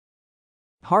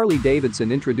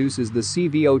Harley-Davidson introduces the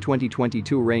CVO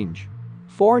 2022 range.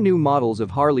 4 new models of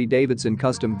Harley-Davidson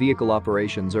custom vehicle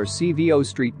operations are CVO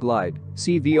Street Glide,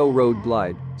 CVO Road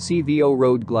Glide, CVO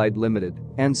Road Glide Limited,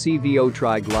 and CVO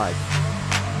Tri-Glide.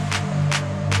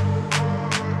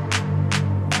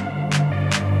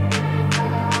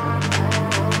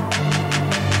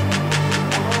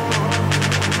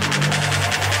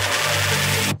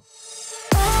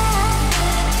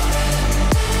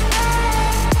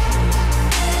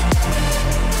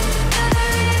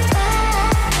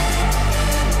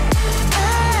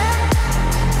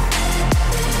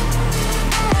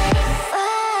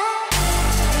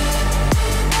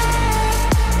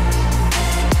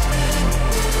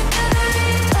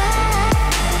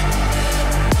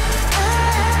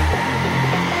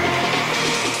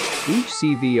 Each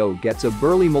CVO gets a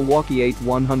burly Milwaukee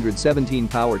 8-117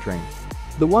 powertrain.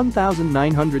 The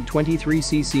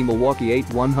 1,923cc Milwaukee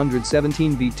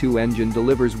 8-117 V2 engine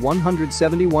delivers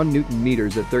 171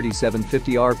 Nm at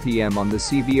 3750 RPM on the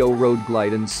CVO Road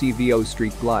Glide and CVO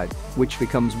Street Glide, which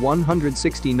becomes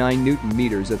 169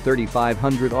 Nm at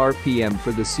 3500 RPM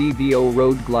for the CVO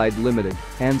Road Glide Limited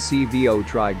and CVO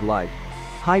Tri-Glide.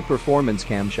 High-performance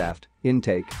camshaft,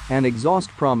 intake, and exhaust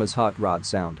promise hot rod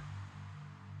sound.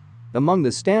 Among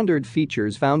the standard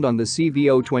features found on the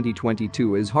CVO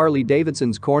 2022 is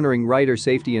Harley-Davidson's Cornering Rider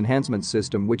Safety Enhancement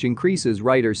System, which increases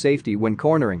rider safety when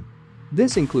cornering.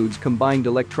 This includes combined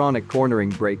electronic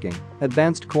cornering braking,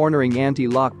 advanced cornering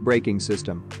anti-lock braking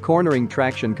system, cornering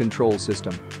traction control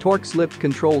system, torque slip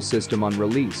control system on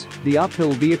release, the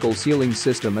uphill vehicle sealing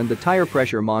system, and the tire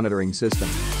pressure monitoring system.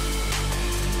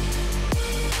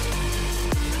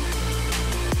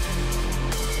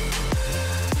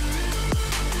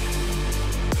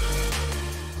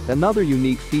 Another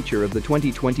unique feature of the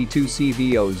 2022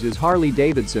 CVOs is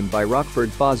Harley-Davidson by Rockford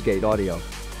Fosgate Audio.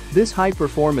 This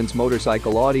high-performance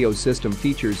motorcycle audio system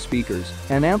features speakers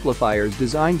and amplifiers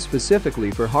designed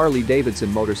specifically for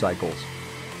Harley-Davidson motorcycles.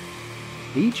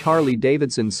 Each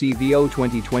Harley-Davidson CVO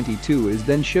 2022 is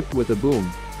then shipped with a boom,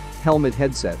 helmet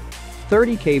headset,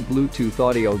 30K Bluetooth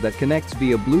audio that connects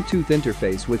via Bluetooth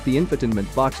interface with the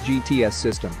infotainment box GTS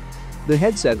system. The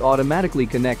headset automatically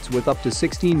connects with up to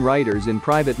 16 riders in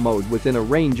private mode within a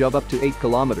range of up to 8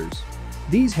 kilometers.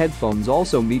 These headphones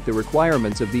also meet the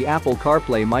requirements of the Apple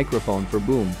CarPlay microphone for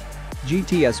Boom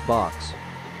GTS box.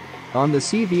 On the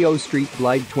CVO Street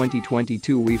Glide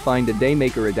 2022 we find a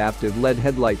Daymaker adaptive LED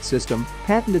headlight system,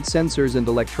 patented sensors and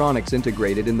electronics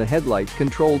integrated in the headlight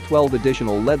control, 12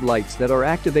 additional LED lights that are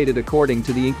activated according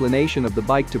to the inclination of the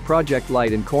bike to project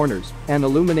light in corners and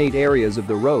illuminate areas of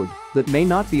the road that may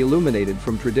not be illuminated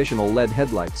from traditional LED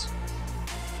headlights.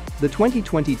 The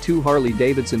 2022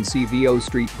 Harley-Davidson CVO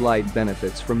Street Glide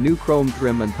benefits from new chrome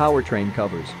trim and powertrain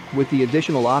covers, with the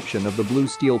additional option of the blue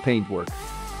steel paintwork.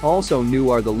 Also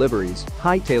new are the liveries,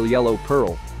 hightail yellow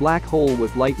pearl, black hole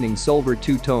with lightning silver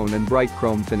two-tone and bright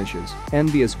chrome finishes,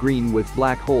 envious green with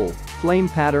black hole, flame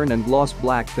pattern and gloss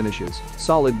black finishes,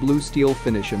 solid blue steel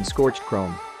finish and scorched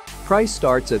chrome. Price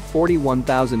starts at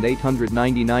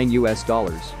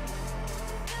 $41,899.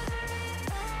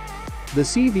 The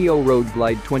CVO Road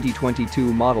Glide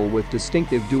 2022 model with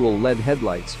distinctive dual LED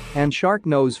headlights and shark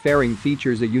nose fairing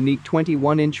features a unique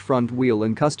 21-inch front wheel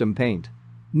in custom paint.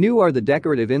 New are the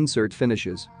decorative insert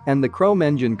finishes and the chrome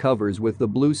engine covers with the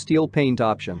blue steel paint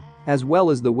option, as well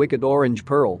as the wicked orange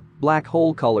pearl, black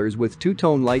hole colors with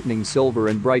two-tone lightning silver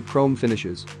and bright chrome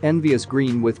finishes, envious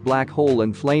green with black hole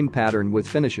and flame pattern with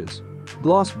finishes,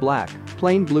 gloss black,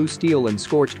 plain blue steel and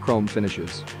scorched chrome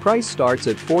finishes. Price starts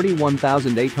at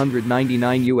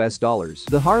 $41,899.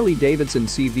 The Harley-Davidson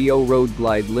CVO Road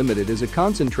Glide Limited is a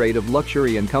concentrate of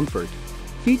luxury and comfort.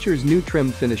 Features new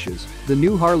trim finishes, the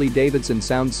new Harley-Davidson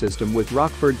sound system with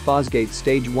Rockford Fosgate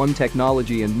Stage 1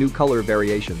 technology and new color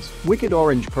variations, wicked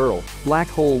orange pearl, black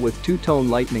hole with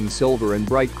two-tone lightning silver and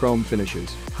bright chrome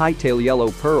finishes, hightail yellow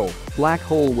pearl, black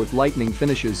hole with lightning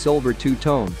finishes silver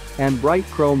two-tone, and bright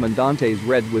chrome and Dante's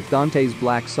red with Dante's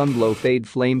black sunglow fade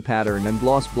flame pattern and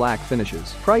gloss black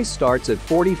finishes. Price starts at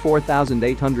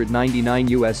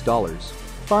 $44,899.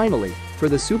 Finally, for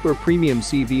the super premium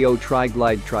CVO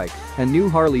Tri-Glide Trike, a new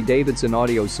Harley-Davidson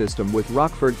audio system with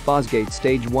Rockford Fosgate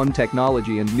Stage 1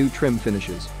 technology and new trim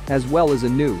finishes, as well as a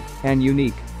new and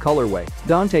unique colorway,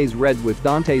 Dante's red with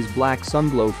Dante's black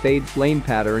sunglow fade flame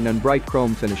pattern and bright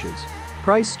chrome finishes.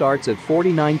 Price starts at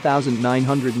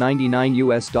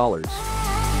 $49,999.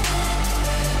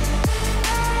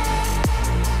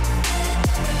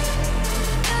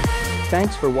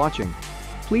 Thanks for watching.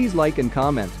 Please like and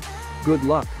comment. Good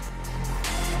luck.